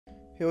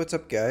Hey, what's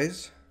up,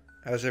 guys?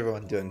 How's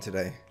everyone doing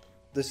today?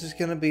 This is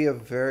gonna be a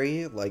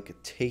very,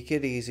 take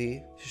it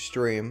easy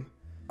stream.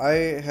 I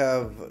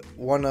have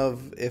one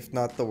of, if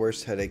not the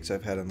worst headaches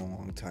I've had in a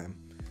long time.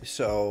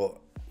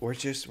 So, we're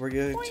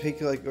gonna take,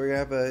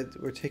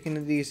 we're taking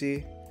it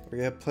easy. We're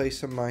gonna play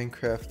some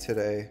Minecraft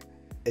today.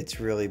 It's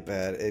really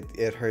bad.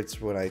 It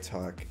hurts when I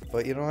talk.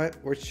 But you know what?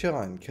 We're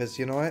chilling, because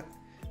you know what?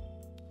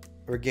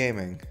 We're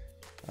gaming.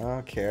 I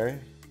don't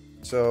care.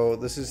 So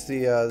this is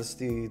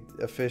the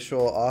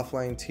official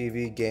offline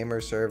TV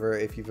gamer server.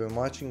 If you've been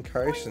watching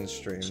Carson's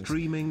streams,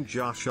 streaming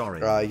Josh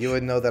Orange, you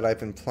would know that I've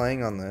been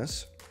playing on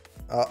this.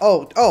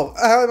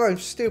 I'm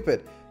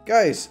stupid,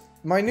 guys.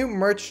 My new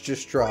merch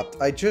just dropped.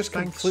 I just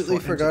completely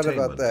forgot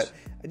about that.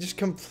 I just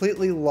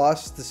completely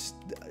lost this.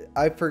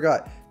 I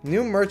forgot.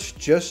 New merch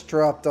just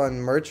dropped on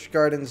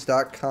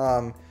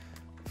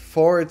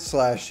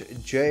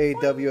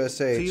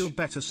merchgardens.com/JAWSH. Feel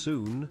better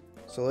soon.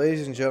 So,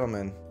 ladies and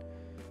gentlemen.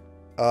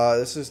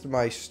 This is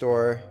my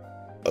store.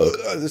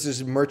 This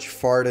is Merch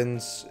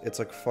Fardens. It's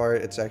like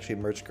fart. It's actually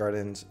Merch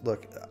Gardens.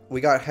 Look,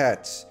 we got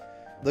hats.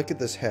 Look at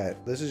this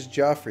hat. This is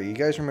Joffrey. You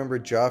guys remember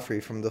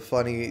Joffrey from the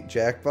funny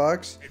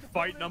Jackbox?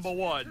 Fight number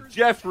one.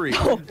 Jeffrey.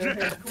 Oh,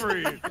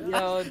 Jeffrey.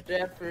 Yo,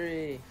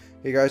 Jeffrey.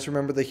 You guys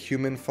remember the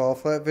human fall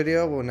flat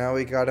video? Well, now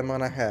we got him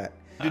on a hat.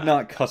 You did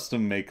not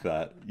custom make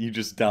that. You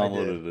just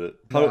downloaded it.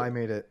 No, I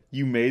made it.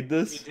 You made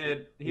this? He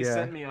did. He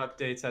sent me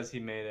updates as he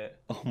made it.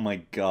 Oh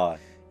my god.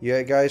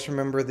 You guys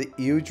remember the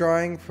ewe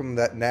drawing from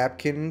that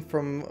napkin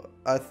from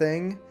a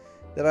thing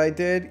that I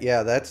did?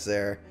 Yeah, that's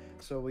there.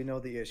 So we know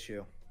the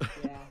issue.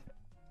 Yeah.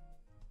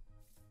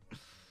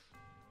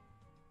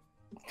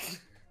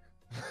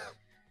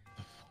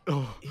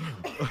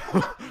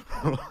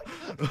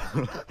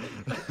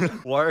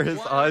 Why are his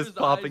eyes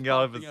popping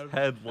out of his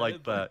head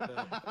like that?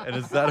 And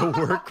is that a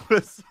work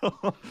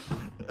whistle?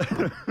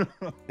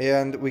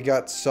 And we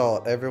got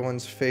salt,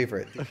 everyone's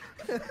favorite.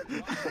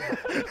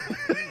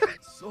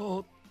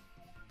 Salt.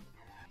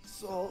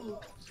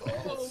 Salt.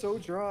 It's so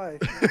dry.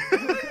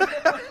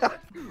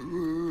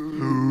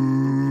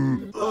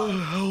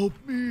 Help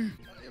me.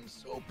 I am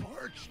so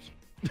parched.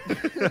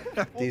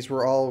 These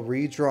were all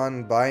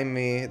redrawn by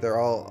me. They're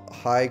all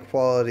high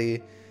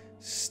quality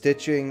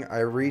stitching.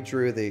 I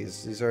redrew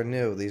these. These are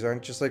new. These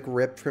aren't just like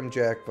ripped from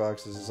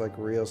Jackbox. This is like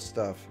real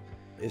stuff.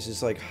 This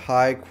is like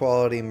high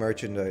quality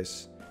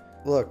merchandise.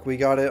 Look, we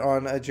got it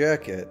on a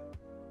jacket.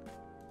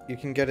 You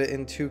can get it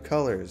in 2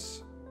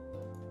 colors.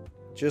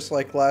 Just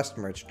like last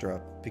merch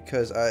drop,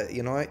 because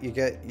you know what, you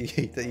get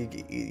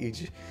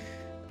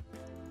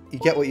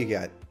what you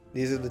get.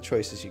 These are the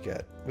choices you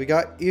get. We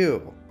got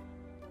you.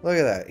 Look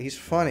at that. He's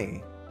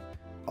funny.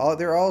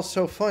 They're all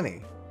so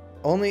funny.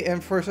 Only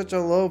and for such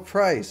a low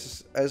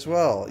price as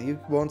well. You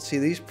won't see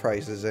these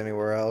prices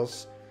anywhere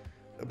else.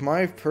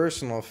 My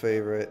personal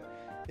favorite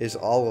is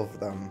all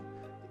of them.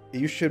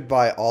 You should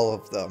buy all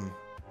of them.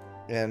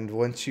 And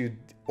once you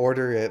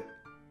order it,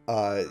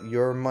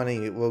 your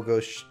money will go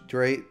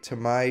straight to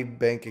my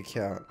bank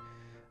account.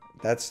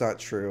 That's not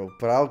true,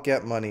 but I'll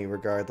get money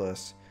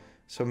regardless.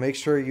 So make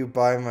sure you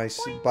buy my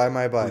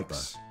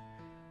bikes.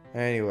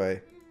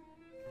 Anyway,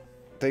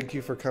 thank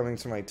you for coming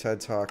to my TED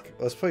Talk.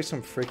 Let's play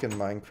some freaking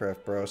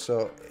Minecraft, bro.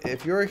 So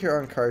if you're here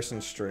on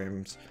Carson's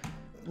streams,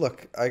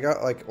 look, I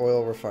got like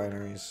oil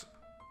refineries.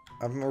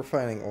 I'm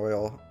refining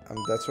oil.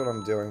 That's what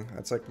I'm doing.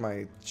 That's like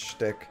my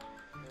shtick.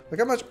 Look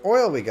how much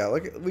oil we got.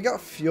 Look, we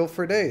got fuel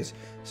for days.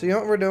 So you know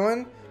what we're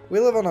doing? We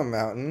live on a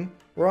mountain.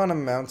 We're on a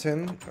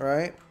mountain,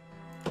 right?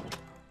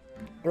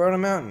 We're on a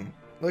mountain.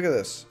 Look at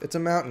this. It's a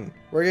mountain.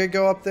 We're going to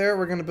go up there.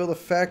 We're going to build a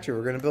factory.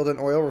 We're going to build an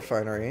oil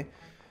refinery.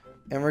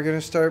 And we're going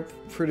to start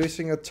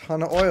producing a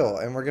ton of oil.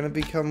 And we're going to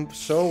become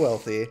so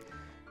wealthy.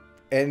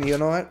 And you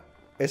know what?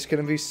 It's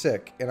going to be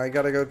sick. And I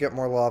got to go get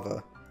more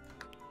lava.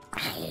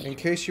 In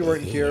case you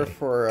weren't here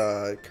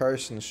for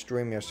Carson's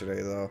stream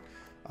yesterday, though.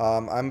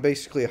 I'm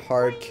basically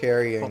hard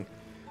carrying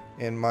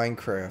in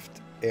Minecraft,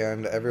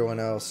 and everyone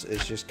else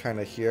is just kind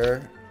of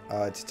here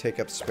to take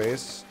up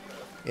space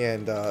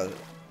and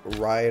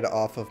ride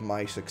off of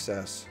my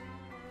success.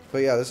 But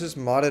yeah, this is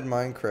modded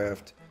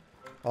Minecraft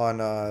on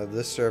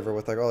this server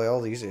with like all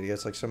these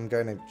idiots, like some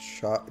guy named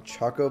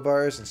Choco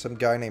Bars and some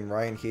guy named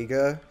Ryan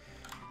Higa,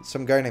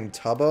 some guy named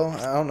Tubbo.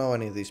 I don't know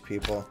any of these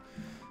people.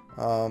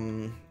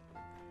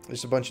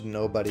 There's a bunch of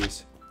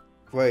nobodies.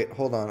 Wait,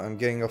 hold on. I'm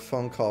getting a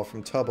phone call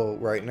from Tubbo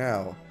right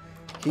now.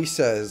 He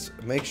says,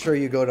 make sure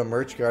you go to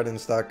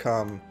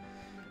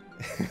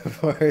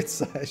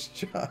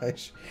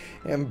merchgardens.com/Josh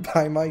and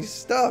buy my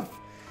stuff.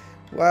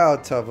 Wow,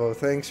 Tubbo.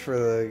 Thanks for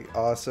the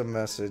awesome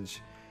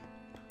message.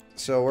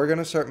 So we're going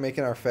to start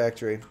making our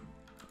factory.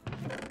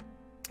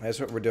 That's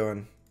what we're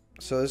doing.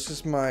 So this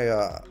is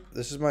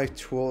my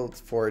tool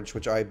forge,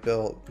 which I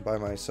built by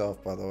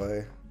myself, by the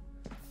way.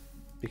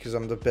 Because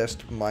I'm the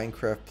best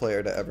Minecraft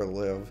player to ever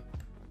live.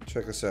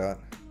 Check this out.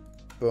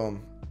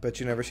 Boom. Bet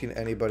you never seen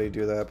anybody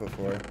do that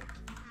before.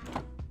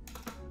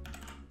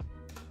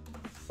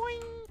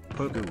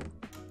 Pogu.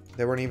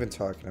 They weren't even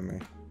talking to me,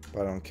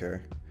 but I don't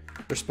care.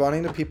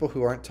 Responding to people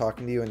who aren't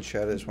talking to you in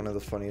chat is one of the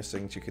funniest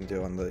things you can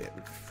do on the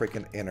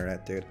freaking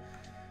internet, dude.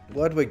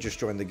 Ludwig just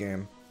joined the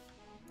game.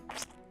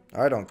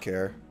 I don't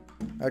care.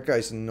 That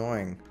guy's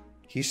annoying.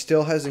 He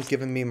still hasn't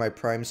given me my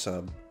Prime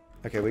sub.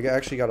 Okay, we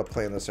actually gotta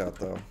plan this out,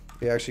 though.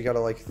 We actually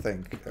gotta, like,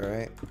 think,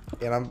 alright?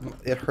 And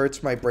it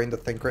hurts my brain to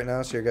think right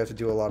now, so you're gonna have to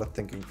do a lot of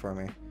thinking for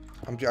me.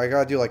 I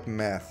gotta do, like,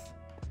 math.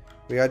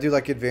 We gotta do,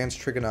 like, advanced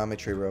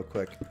trigonometry real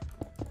quick.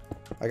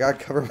 I gotta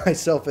cover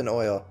myself in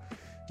oil.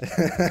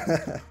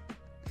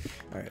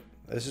 Alright,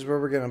 this is where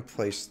we're gonna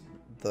place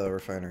the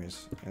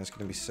refineries, and it's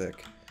gonna be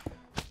sick.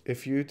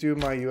 If you do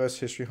my US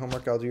history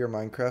homework, I'll do your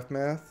Minecraft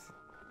math.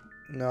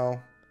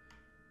 No.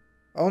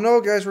 Oh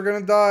no, guys, we're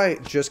gonna die!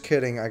 Just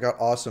kidding, I got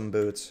awesome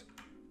boots.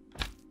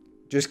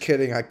 Just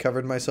kidding, I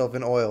covered myself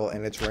in oil,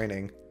 and it's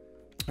raining.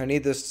 I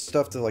need this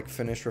stuff to, like,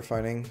 finish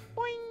refining.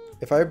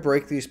 If I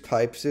break these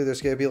pipes, dude,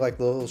 there's gonna be, like,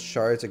 little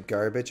shards of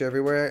garbage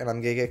everywhere, and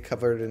I'm gonna get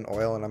covered in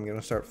oil, and I'm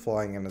gonna start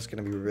flying, and it's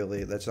gonna be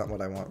really... That's not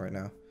what I want right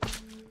now.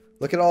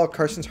 Look at all of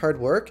Carson's hard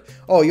work.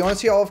 Oh, you want to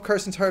see all of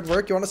Carson's hard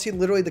work? You want to see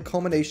literally the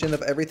culmination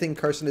of everything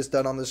Carson has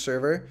done on this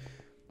server?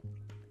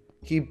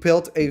 He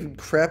built a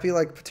crappy,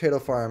 like, potato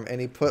farm,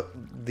 and he put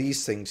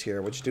these things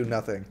here, which do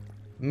nothing.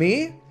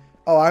 Me?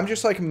 Oh, I'm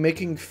just, like,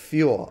 making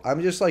fuel.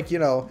 I'm just, like, you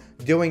know,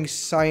 doing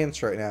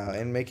science right now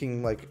and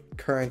making, like,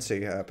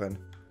 currency happen.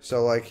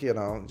 So, like, you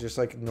know, just,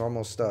 like,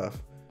 normal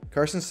stuff.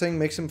 Carson's thing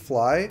makes him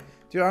fly?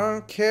 Dude, I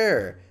don't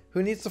care.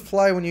 Who needs to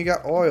fly when you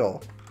got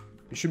oil?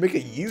 You should make a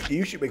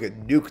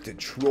nuke to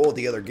troll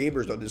the other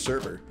gamers on the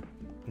server.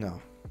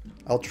 No.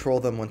 I'll troll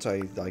them once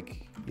I,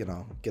 like, you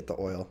know, get the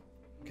oil.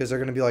 Because they're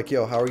going to be like,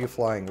 yo, how are you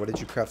flying? What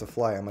did you craft to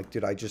fly? I'm like,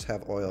 dude, I just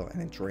have oil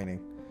and it's raining.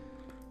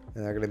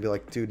 And they're going to be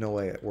like, dude, no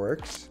way, it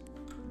works?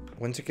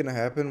 When's it going to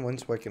happen?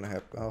 When's what going to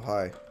happen? Oh,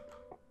 hi.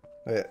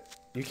 Wait,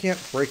 you can't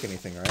break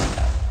anything,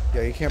 right?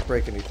 Yeah, you can't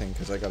break anything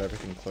because I got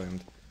everything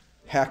claimed.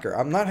 Hacker.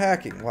 I'm not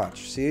hacking.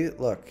 Watch. See?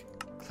 Look.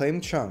 Claim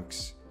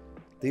chunks.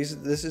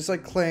 This is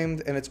like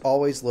claimed and it's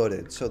always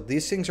loaded. So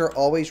these things are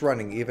always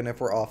running even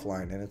if we're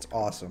offline and it's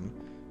awesome.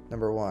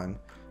 Number one.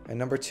 And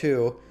number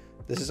two,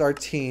 this is our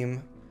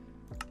team.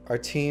 Our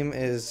team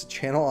is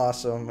Channel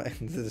Awesome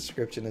and the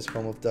description is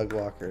Home of Doug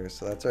Walker.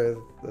 So that's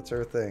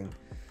our thing.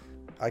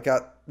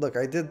 Look,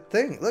 I did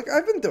thing. Look,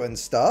 I've been doing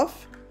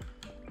stuff.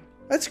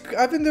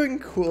 I've been doing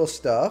cool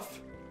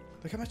stuff.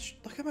 Look how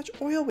much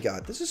oil we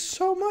got. This is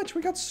so much.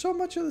 We got so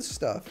much of this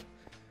stuff.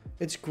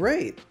 It's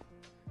great.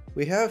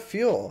 We have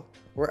fuel.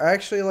 We're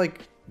actually,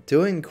 like,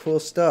 doing cool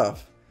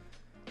stuff.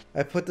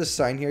 I put this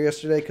sign here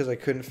yesterday because I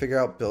couldn't figure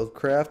out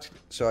Buildcraft,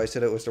 so I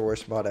said it was the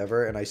worst mod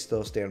ever, and I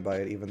still stand by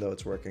it even though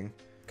it's working.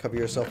 Cover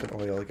yourself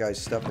in oil. Guys,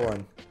 step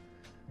one.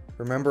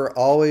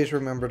 Always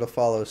remember to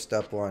follow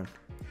step one.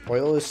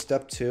 Oil is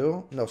step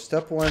two. No,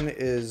 step one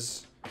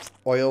is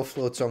oil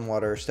floats on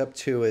water. Step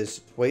two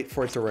is wait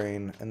for it to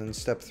rain, and then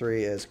step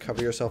three is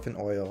cover yourself in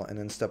oil, and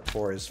then step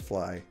four is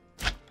fly.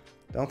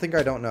 Don't think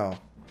I don't know.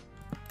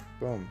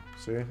 Boom.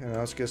 See, and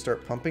now it's gonna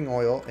start pumping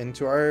oil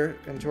into our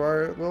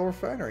little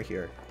refinery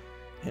here,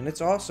 and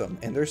it's awesome.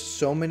 And there's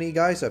so many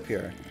guys up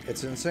here,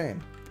 it's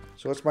insane.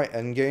 So what's my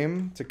end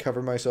game to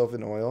cover myself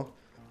in oil?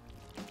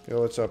 Yo,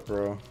 what's up,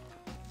 bro?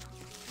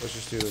 Let's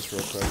just do this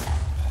real quick.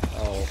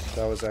 Oh,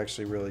 that was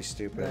actually really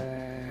stupid.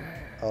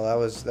 Oh, that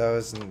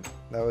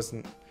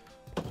wasn't.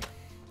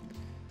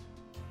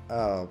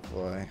 Oh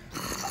boy.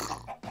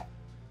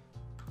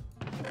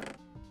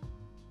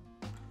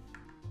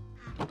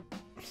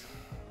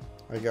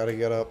 I gotta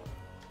get up.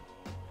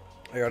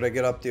 I gotta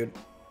get up, dude.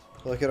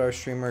 Look at our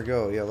streamer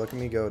go. Yeah, look at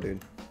me go,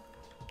 dude.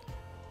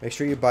 Make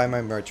sure you buy my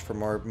merch for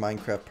more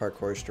Minecraft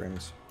parkour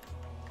streams.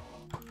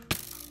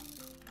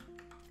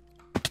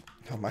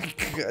 Oh my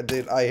god,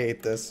 dude, I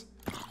hate this.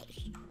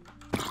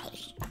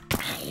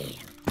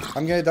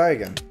 I'm gonna die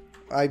again.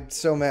 I'm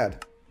so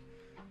mad.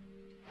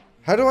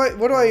 What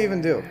do I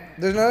even do?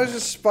 There's just a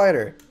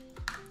spider.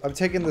 I'm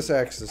taking this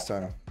axe this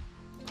time.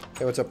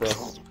 Hey, what's up, bro?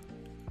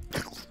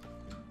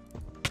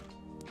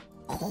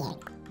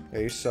 Yeah,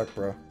 you suck,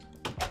 bro.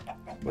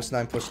 What's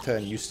 9 plus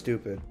 10? You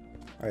stupid.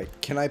 Alright,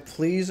 can I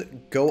please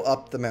go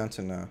up the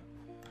mountain now?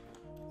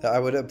 I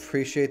would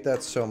appreciate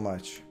that so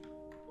much.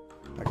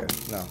 Okay,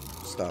 no.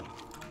 Stop.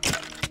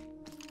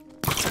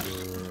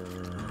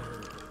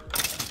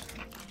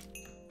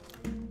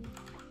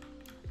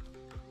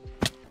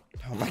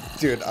 Oh my...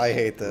 Dude, I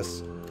hate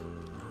this.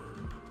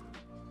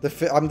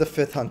 I'm the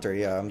 5th hunter.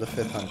 Yeah, I'm the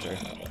 5th hunter.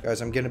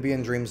 Guys, I'm gonna be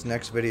in Dream's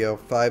next video.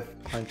 5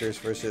 hunters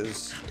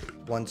versus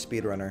 1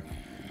 speedrunner.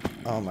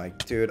 Oh my...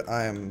 Dude,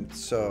 I am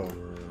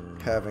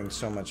having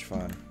so much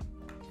fun.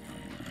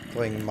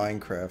 Playing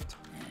Minecraft.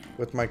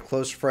 With my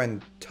close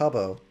friend,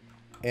 Tubbo.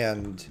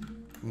 And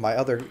my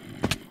other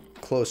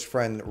close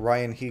friend,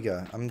 Ryan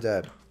Higa. I'm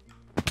dead.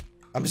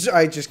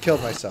 I just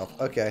killed myself.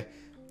 Okay.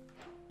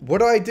 What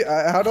do I do?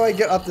 How do I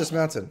get up this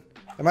mountain?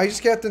 Am I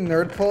just get the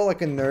nerd pole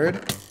like a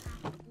nerd?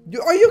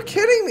 Are you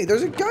kidding me?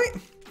 There's a guy...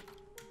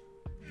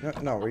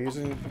 No, we're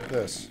using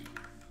this.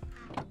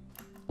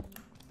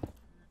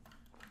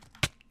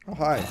 Oh,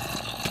 hi.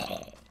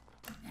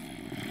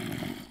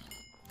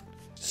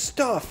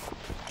 stuff.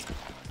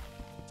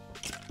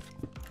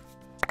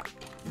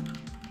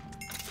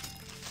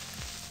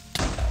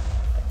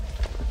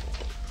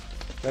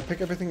 Did I pick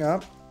everything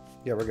up?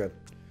 Yeah, we're good.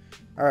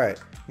 Alright,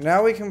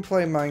 now we can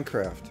play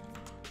Minecraft.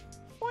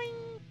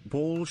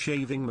 Ball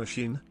shaving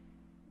machine.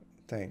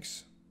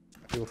 Thanks.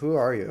 Who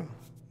are you?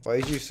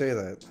 Why did you say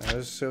that? That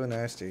was so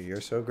nasty. You're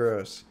so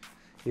gross.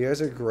 You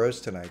guys are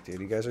gross tonight,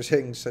 dude. You guys are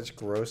saying such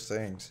gross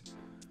things.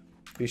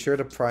 Be sure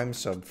to prime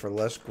sub for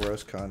less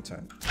gross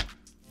content.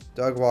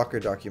 Doug Walker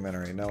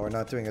documentary. No, we're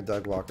not doing a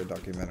Doug Walker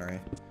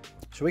documentary.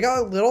 So we got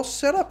a little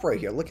setup right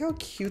here. Look how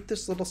cute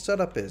this little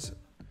setup is.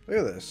 Look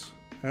at this.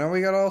 And now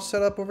we got it all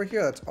set up over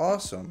here. That's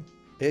awesome.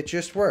 It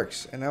just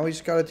works. And now we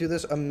just got to do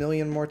this a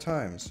million more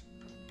times.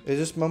 Is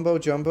this mumbo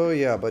jumbo?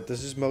 Yeah, but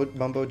this is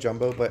mumbo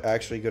jumbo, but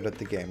actually good at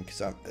the game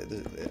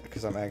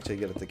because I'm actually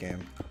good at the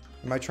game.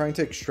 Am I trying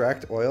to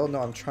extract oil? No,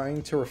 I'm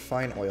trying to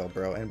refine oil,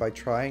 bro. And by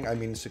trying, I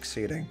mean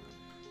succeeding.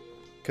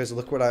 Because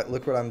look what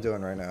I'm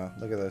doing right now.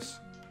 Look at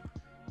this.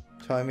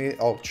 Telling me,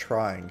 oh,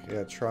 trying.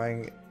 Yeah,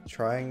 trying.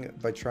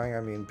 By trying,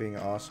 I mean being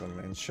awesome.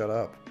 And shut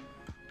up.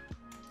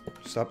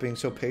 Stop being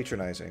so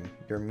patronizing.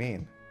 You're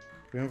mean.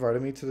 You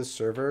invited me to the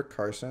server,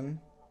 Carson?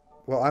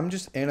 Well, I'm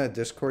just in a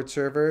Discord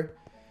server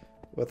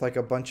with like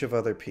a bunch of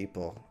other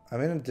people.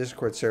 I'm in a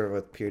Discord server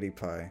with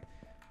PewDiePie.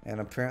 And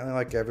apparently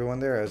like everyone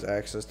there has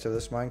access to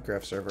this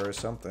Minecraft server or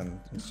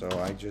something. And so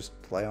I just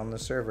play on the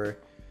server.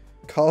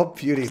 Call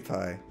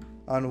PewDiePie.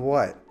 On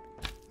what?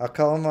 I'll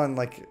call him on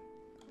like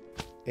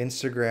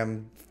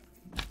Instagram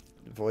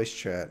voice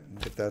chat.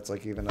 If that's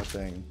like even a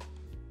thing.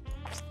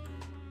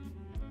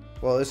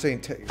 Well, this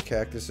ain't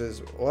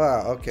cactuses.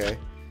 Wow, okay.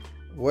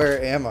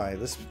 Where am I?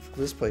 This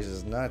place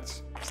is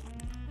nuts.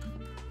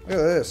 Look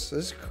at this.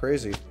 This is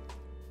crazy.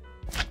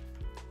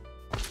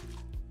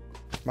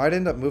 Might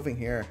end up moving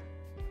here.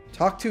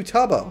 Talk to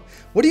Tubbo.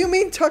 What do you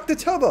mean talk to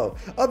Tubbo?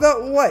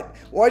 About what?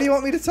 Why do you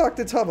want me to talk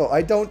to Tubbo?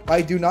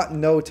 I do not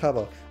know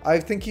Tubbo. I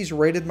think he's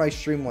raided my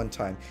stream one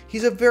time.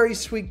 He's a very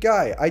sweet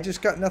guy. I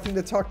just got nothing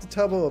to talk to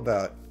Tubbo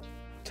about.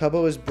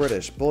 Tubbo is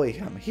British. Bully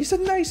him. He's a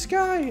nice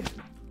guy.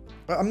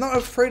 I'm not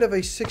afraid of a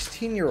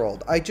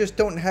 16-year-old. I just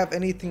don't have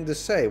anything to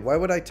say. Why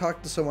would I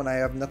talk to someone I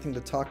have nothing to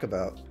talk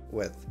about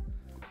with?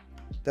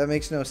 That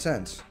makes no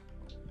sense.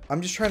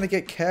 I'm just trying to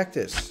get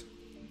cactus.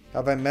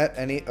 Have I met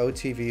any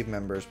OTV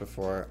members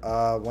before?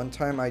 One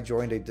time I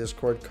joined a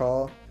Discord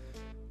call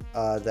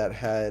that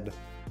had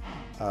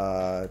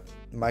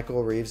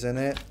Michael Reeves in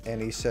it,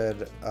 and he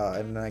said,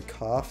 and then I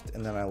coughed,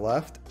 and then I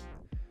left.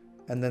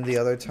 And then the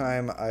other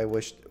time I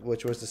wished,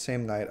 which was the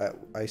same night,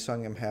 I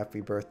sung him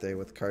Happy Birthday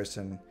with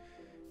Carson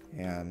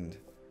and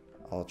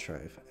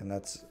Altrive. And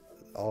that's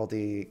all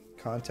the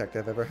contact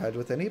I've ever had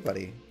with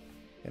anybody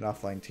in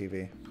offline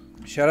TV.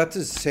 Shout out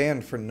to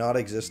Sand for not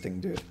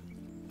existing, dude.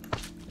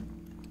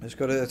 Let's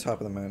go to the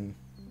top of the moon.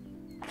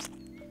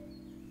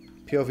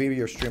 POV,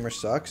 your streamer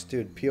sucks?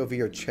 Dude, POV,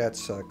 your chat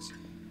sucks.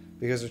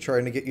 Because they're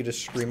trying to get you to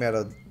scream at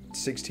a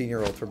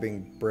 16-year-old for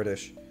being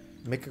British.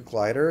 Make a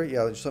glider?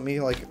 Yeah, just let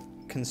me, like,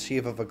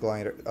 conceive of a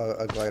glider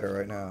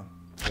right now.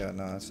 Yeah,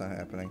 no, that's not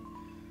happening.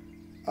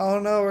 Oh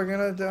no, we're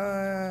gonna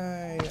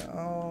die.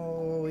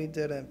 Oh, we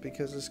didn't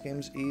because this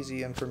game's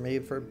easy and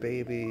made for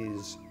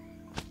babies.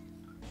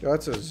 Yo,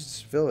 that's a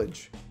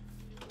village.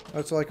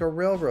 That's like a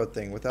railroad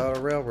thing without a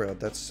railroad.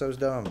 That's so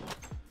dumb.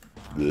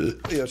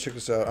 Yeah, check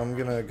this out. I'm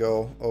gonna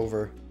go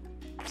over.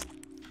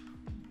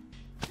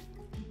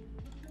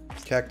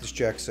 Cactus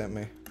Jack sent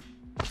me.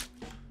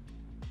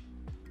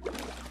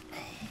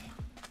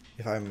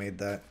 If I made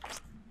that.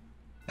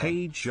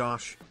 Hey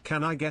Josh,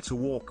 can I get a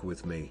walk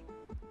with me?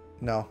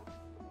 No.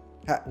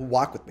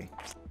 Walk with me.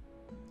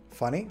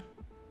 Funny?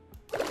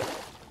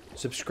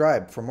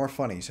 Subscribe for more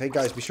funnies. Hey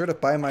guys, be sure to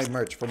buy my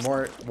merch for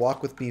more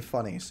walk with me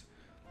funnies.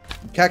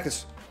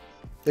 Cactus.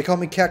 They call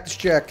me Cactus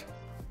Jack.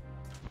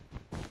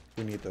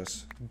 We need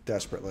this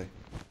desperately.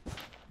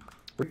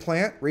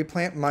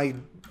 Replant my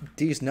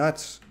D's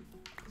nuts.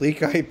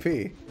 Leak IP.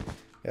 Yeah,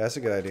 that's a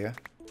good idea.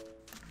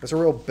 That's a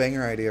real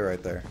banger idea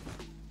right there.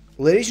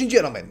 Ladies and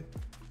gentlemen,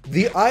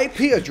 the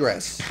IP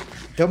address,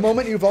 the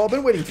moment you've all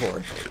been waiting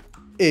for,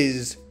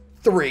 is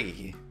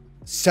 3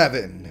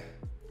 7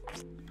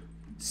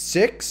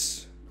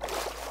 6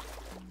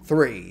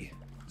 3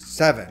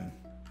 7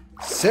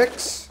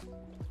 6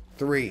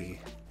 3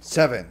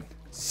 7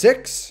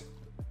 6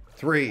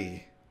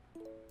 3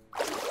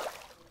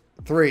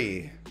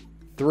 3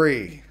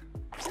 3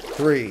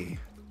 3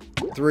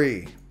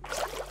 3.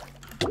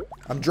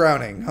 I'm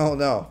drowning. Oh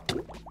no.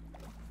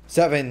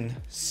 7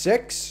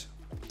 6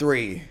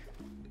 3.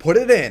 Put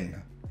it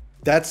in.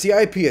 That's the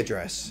IP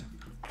address.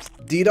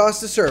 DDoS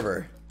the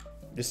server.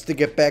 Just to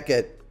get back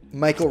at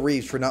Michael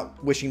Reeves for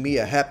not wishing me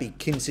a happy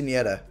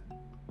quinceañera.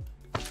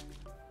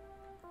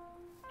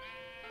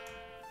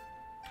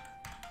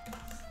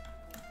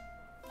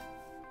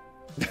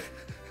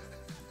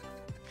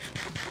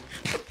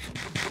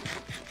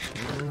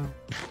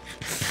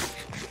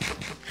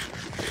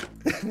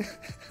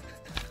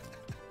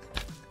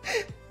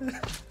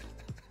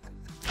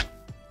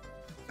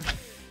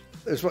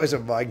 This was a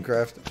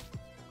Minecraft.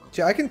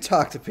 See, I can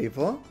talk to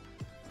people.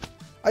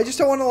 I just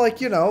don't want to,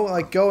 like, you know,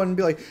 like, go and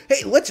be like,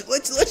 hey, let's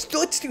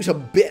do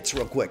some bits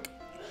real quick.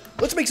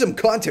 Let's make some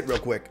content real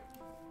quick.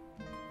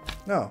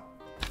 No.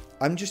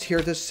 I'm just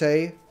here to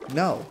say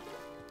no.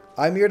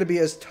 I'm here to be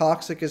as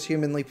toxic as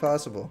humanly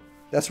possible.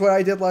 That's what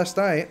I did last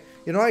night.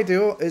 You know what I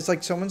do? Is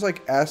like someone's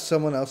like asked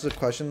someone else a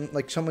question,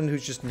 like someone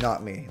who's just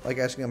not me, like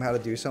asking them how to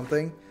do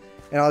something,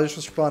 and I'll just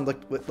respond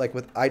like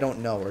with I don't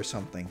know or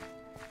something.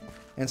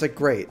 And it's like,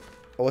 great,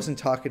 I wasn't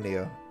talking to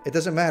you. It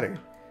doesn't matter,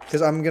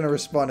 because I'm gonna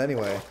respond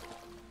anyway.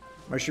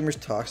 My streamer's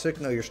toxic?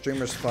 No, your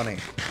streamer's funny.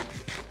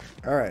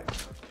 Alright.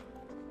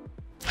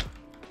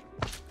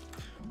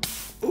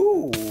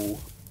 Ooh.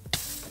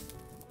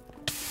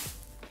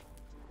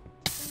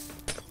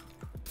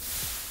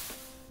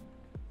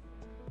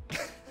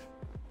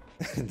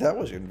 That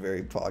wasn't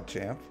very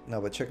PogChamp. No,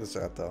 but check this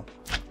out, though.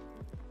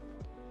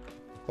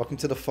 Welcome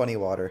to the funny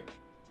water.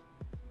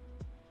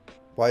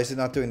 Why is it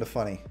not doing the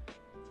funny?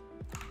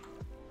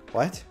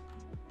 What?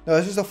 No,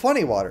 this is the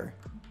funny water.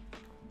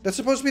 That's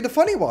supposed to be the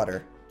funny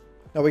water.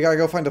 No, we gotta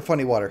go find the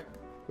funny water.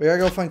 We gotta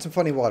go find some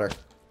funny water.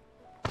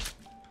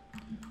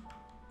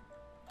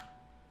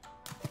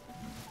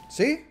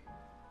 See?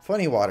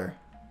 Funny water.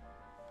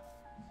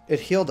 It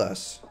healed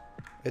us.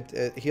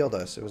 It healed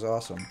us. It was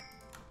awesome.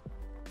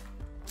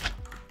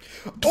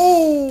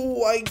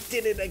 Oh, I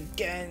did it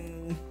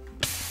again.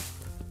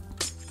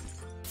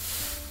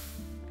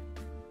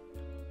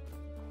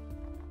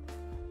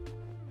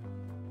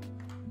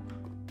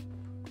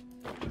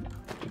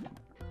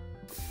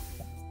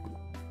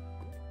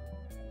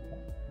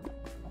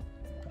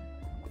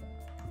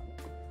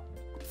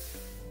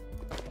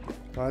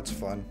 Oh, that's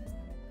fun.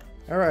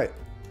 All right.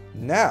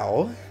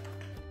 Now,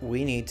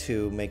 we need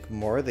to make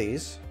more of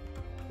these.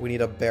 We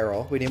need a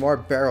barrel. We need more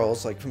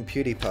barrels, like from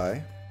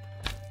PewDiePie.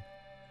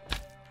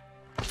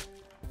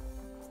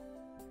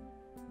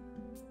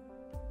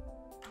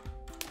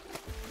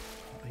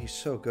 He's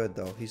so good,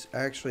 though. He's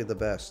actually the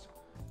best.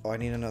 Oh, I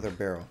need another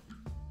barrel.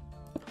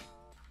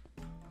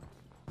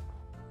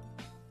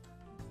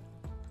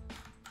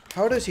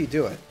 How does he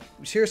do it?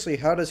 Seriously,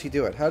 how does he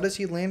do it? How does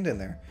he land in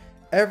there?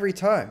 Every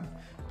time.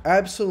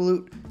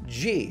 Absolute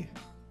G.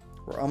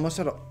 We're almost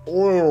out of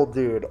oil,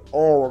 dude.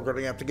 Oh, we're going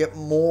to have to get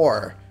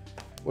more.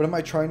 What am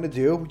I trying to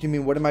do? You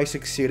mean, what am I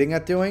succeeding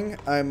at doing?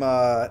 I'm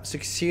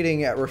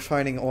succeeding at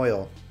refining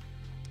oil.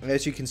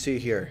 As you can see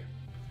here.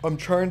 I'm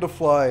trying to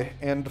fly,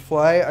 and to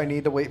fly, I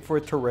need to wait for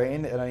it to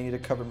rain, and I need to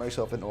cover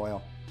myself in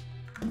oil.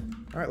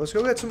 Alright, let's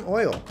go get some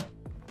oil.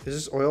 Is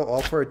this oil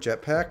all for a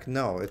jetpack?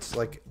 No, it's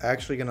like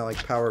actually gonna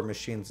like power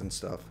machines and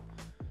stuff.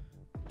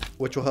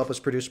 Which will help us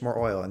produce more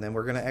oil, and then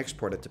we're gonna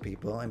export it to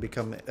people and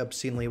become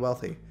obscenely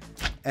wealthy.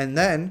 And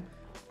then,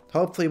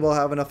 hopefully we'll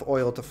have enough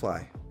oil to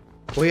fly.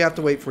 We have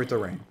to wait for it to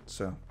rain,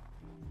 so.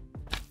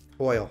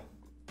 Oil.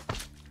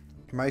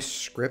 Can my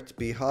script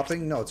be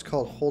hopping? No, it's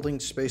called holding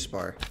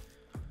spacebar.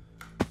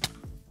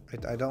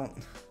 I don't...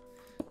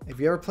 Have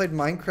you ever played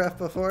Minecraft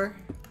before?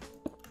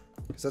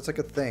 Because that's like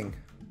a thing.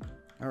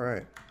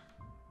 Alright.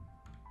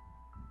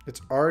 It's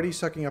already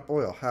sucking up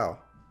oil. How?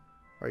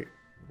 Right.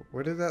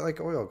 Where did that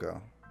like oil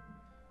go?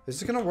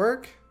 Is it gonna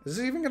work? Is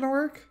it even gonna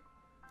work?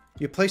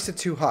 You placed it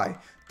too high.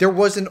 There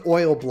was an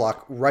oil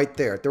block right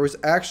there. There was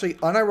actually,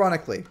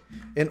 unironically,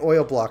 an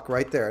oil block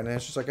right there. And then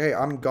it's just like, hey,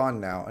 I'm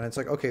gone now. And it's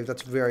like, okay,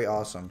 that's very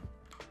awesome.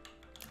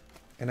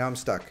 And now I'm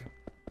stuck.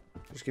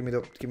 Just give me the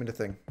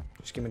thing.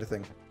 Just give me the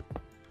thing.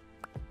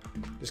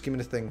 Just give me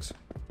the things.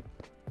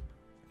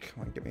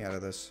 Come on, get me out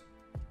of this.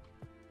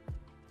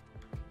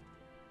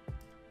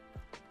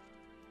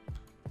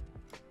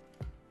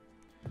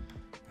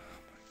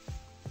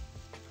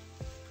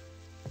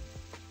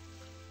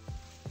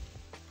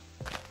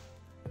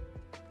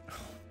 Oh,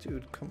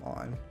 dude, come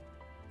on.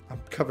 I'm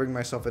covering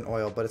myself in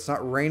oil, but it's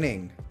not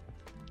raining.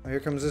 Oh,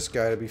 here comes this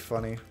guy to be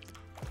funny.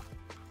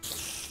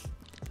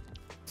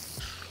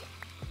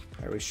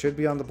 Alright, we should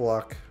be on the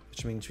block,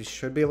 which means we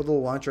should be able to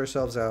launch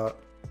ourselves out.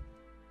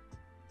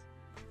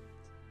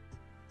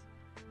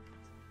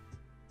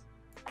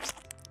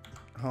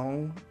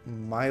 Oh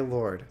my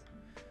lord.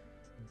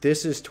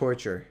 This is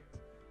torture.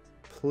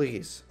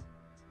 Please.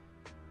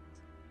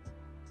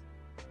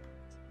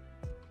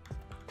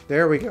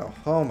 There we go.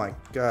 Oh my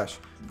gosh.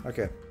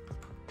 Okay.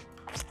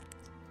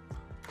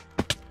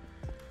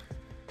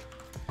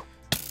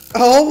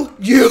 Oh,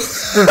 you!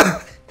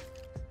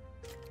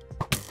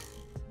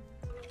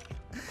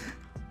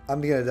 I'm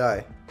gonna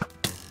die.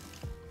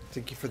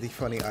 Thank you for the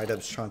funny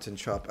items, chontent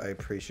shop. I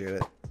appreciate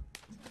it.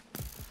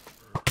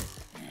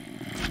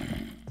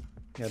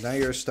 Yeah, now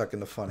you're stuck in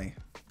the funny.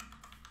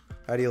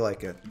 How do you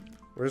like it?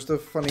 Where's the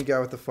funny guy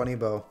with the funny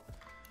bow?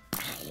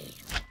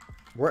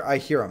 Where? I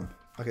hear him.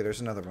 Okay,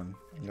 there's another one.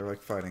 And they're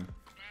like fighting.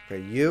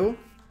 Okay, you.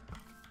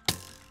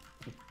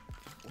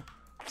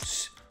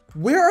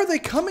 Where are they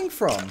coming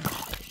from?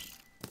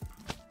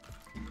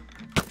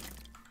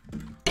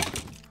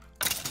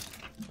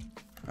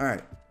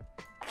 Alright.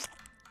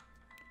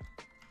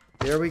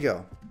 There we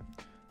go.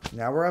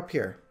 Now we're up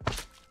here.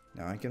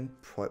 Now I can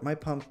put my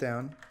pump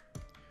down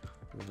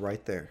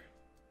right there.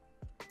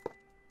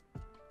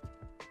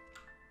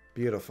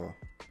 Beautiful.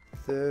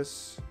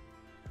 This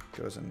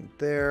goes in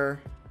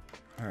there.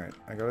 All right,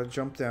 I gotta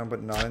jump down,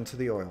 but not into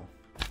the oil.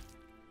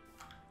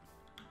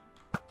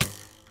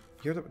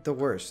 You're the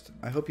worst.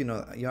 I hope you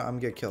know that. Yeah, I'm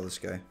gonna kill this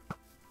guy.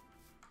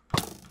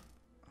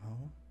 Oh.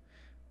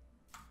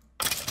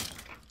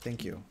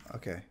 Thank you.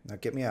 Okay, now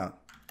get me out.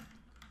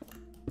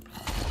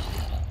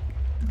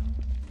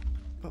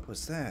 What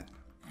was that?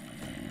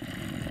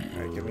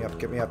 Alright, get me up,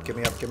 get me up, get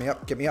me up, get me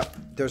up, get me up.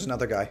 There's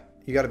another guy.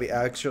 You gotta be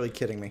actually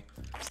kidding me.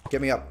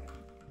 Get me up.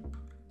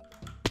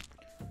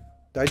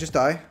 Did I just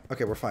die?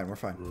 Okay, we're fine, we're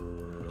fine.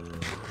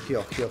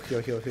 Heal, heal, heal,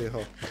 heal, heal,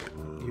 heal.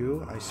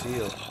 You, I see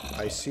you.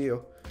 I see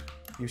you.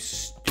 You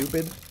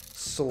stupid,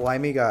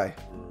 slimy guy.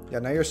 Yeah,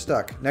 now you're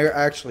stuck. Now you're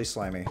actually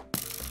slimy.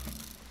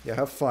 Yeah,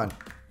 have fun.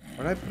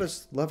 Why did I put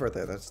a lever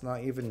there? That's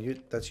not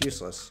even... That's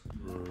useless.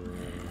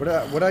 What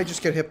did I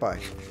just get hit by?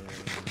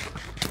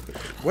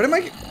 What am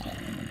I...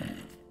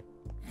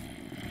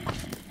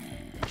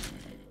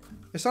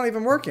 It's not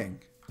even working.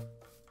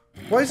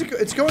 Why is it...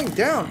 It's going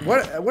down.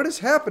 What is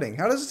happening?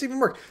 How does this even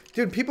work?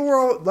 Dude, people were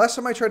all... Last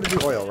time I tried to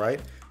do oil, right?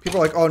 People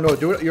were like, oh no,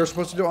 do it. You're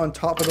supposed to do it on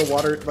top of the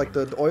water, like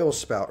the oil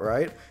spout,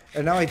 right?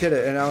 And now I did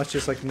it, and now it's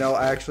just like, no,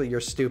 actually, you're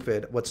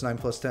stupid. What's 9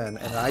 plus 10?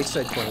 And I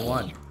said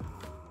 21.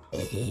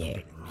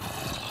 It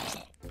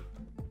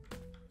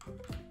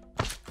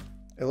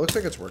looks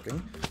like it's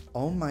working.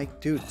 Oh my...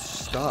 Dude,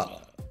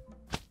 stop.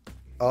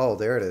 Oh,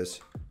 there it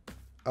is.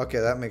 Okay,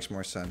 that makes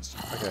more sense.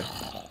 Okay.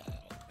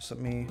 Just let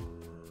me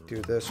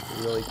do this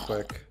really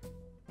quick.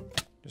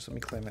 Just let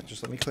me claim it.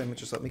 Just let me claim it.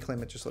 Just let me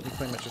claim it. Just let me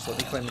claim it. Just let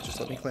me claim it. Just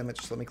let me claim it.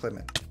 Just let me claim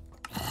it.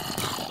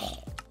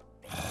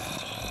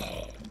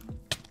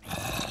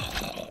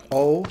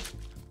 Oh.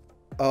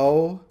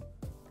 Oh.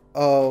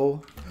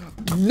 Oh.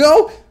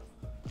 No!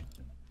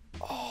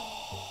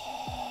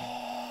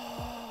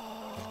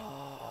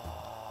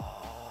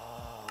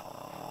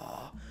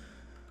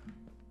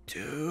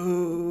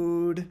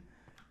 Dude.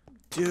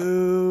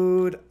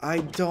 Dude. I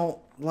don't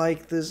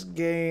like this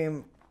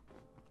game.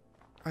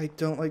 I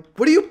don't like...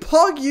 What are you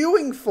pug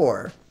Ewing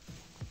for?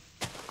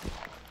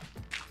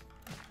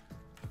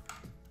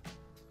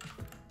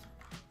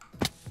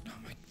 Oh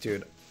my...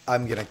 Dude,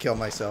 I'm gonna kill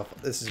myself.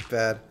 This is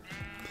bad.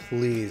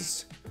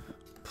 Please.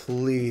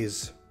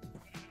 Please.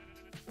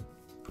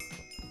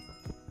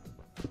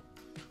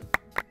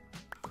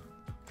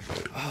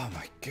 Oh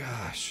my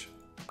gosh.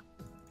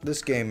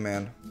 This game,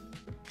 man.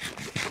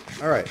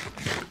 Alright.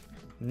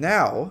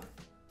 Now,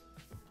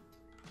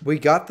 we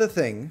got the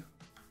thing.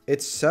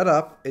 It's set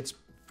up. It's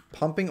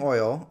pumping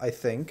oil, I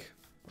think.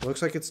 It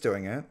looks like it's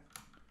doing it.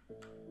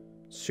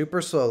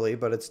 Super slowly,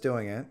 but it's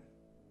doing it.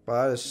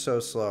 Wow, that is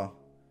so slow.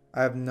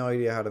 I have no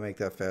idea how to make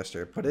that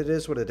faster, but it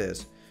is what it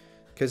is.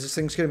 Because this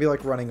thing's going to be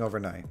like running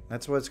overnight.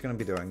 That's what it's going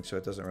to be doing, so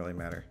it doesn't really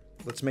matter.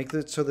 Let's make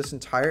it so this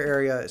entire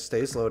area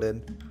stays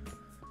loaded.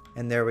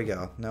 And there we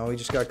go. Now we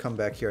just got to come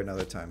back here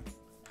another time.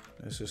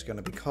 This is going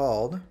to be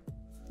called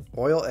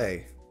Oil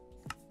A.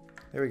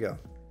 There we go.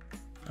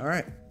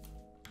 Alright.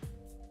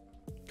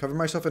 Cover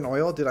myself in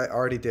oil? I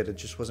already did. It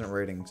just wasn't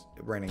raining,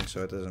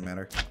 so it doesn't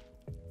matter.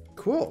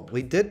 Cool.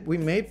 We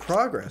made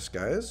progress,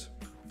 guys.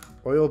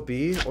 Oil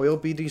B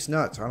these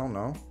nuts. I don't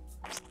know.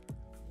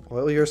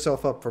 Oil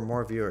yourself up for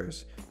more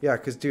viewers. Yeah,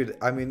 because, dude,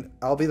 I mean,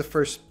 I'll be the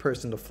first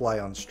person to fly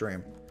on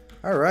stream.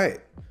 Alright.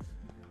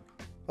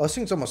 Oh, this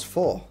thing's almost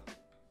full.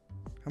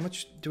 How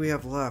much do we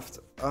have left?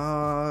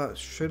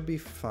 Should be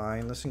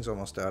fine. This thing's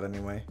almost out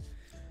anyway.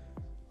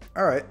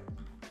 Alright.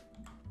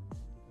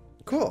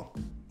 Cool.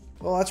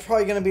 Well, that's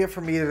probably going to be it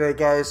for me today,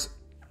 guys.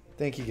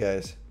 Thank you,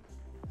 guys.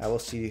 I will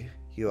see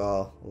you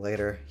all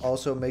later.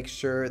 Also, make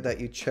sure that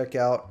you check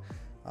out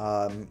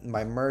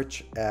my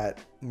merch at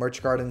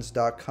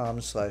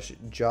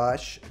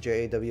merchgardens.com/Jawsh,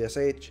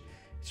 Jawsh.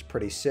 It's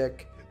pretty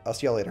sick. I'll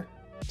see y'all later.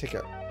 Take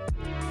care.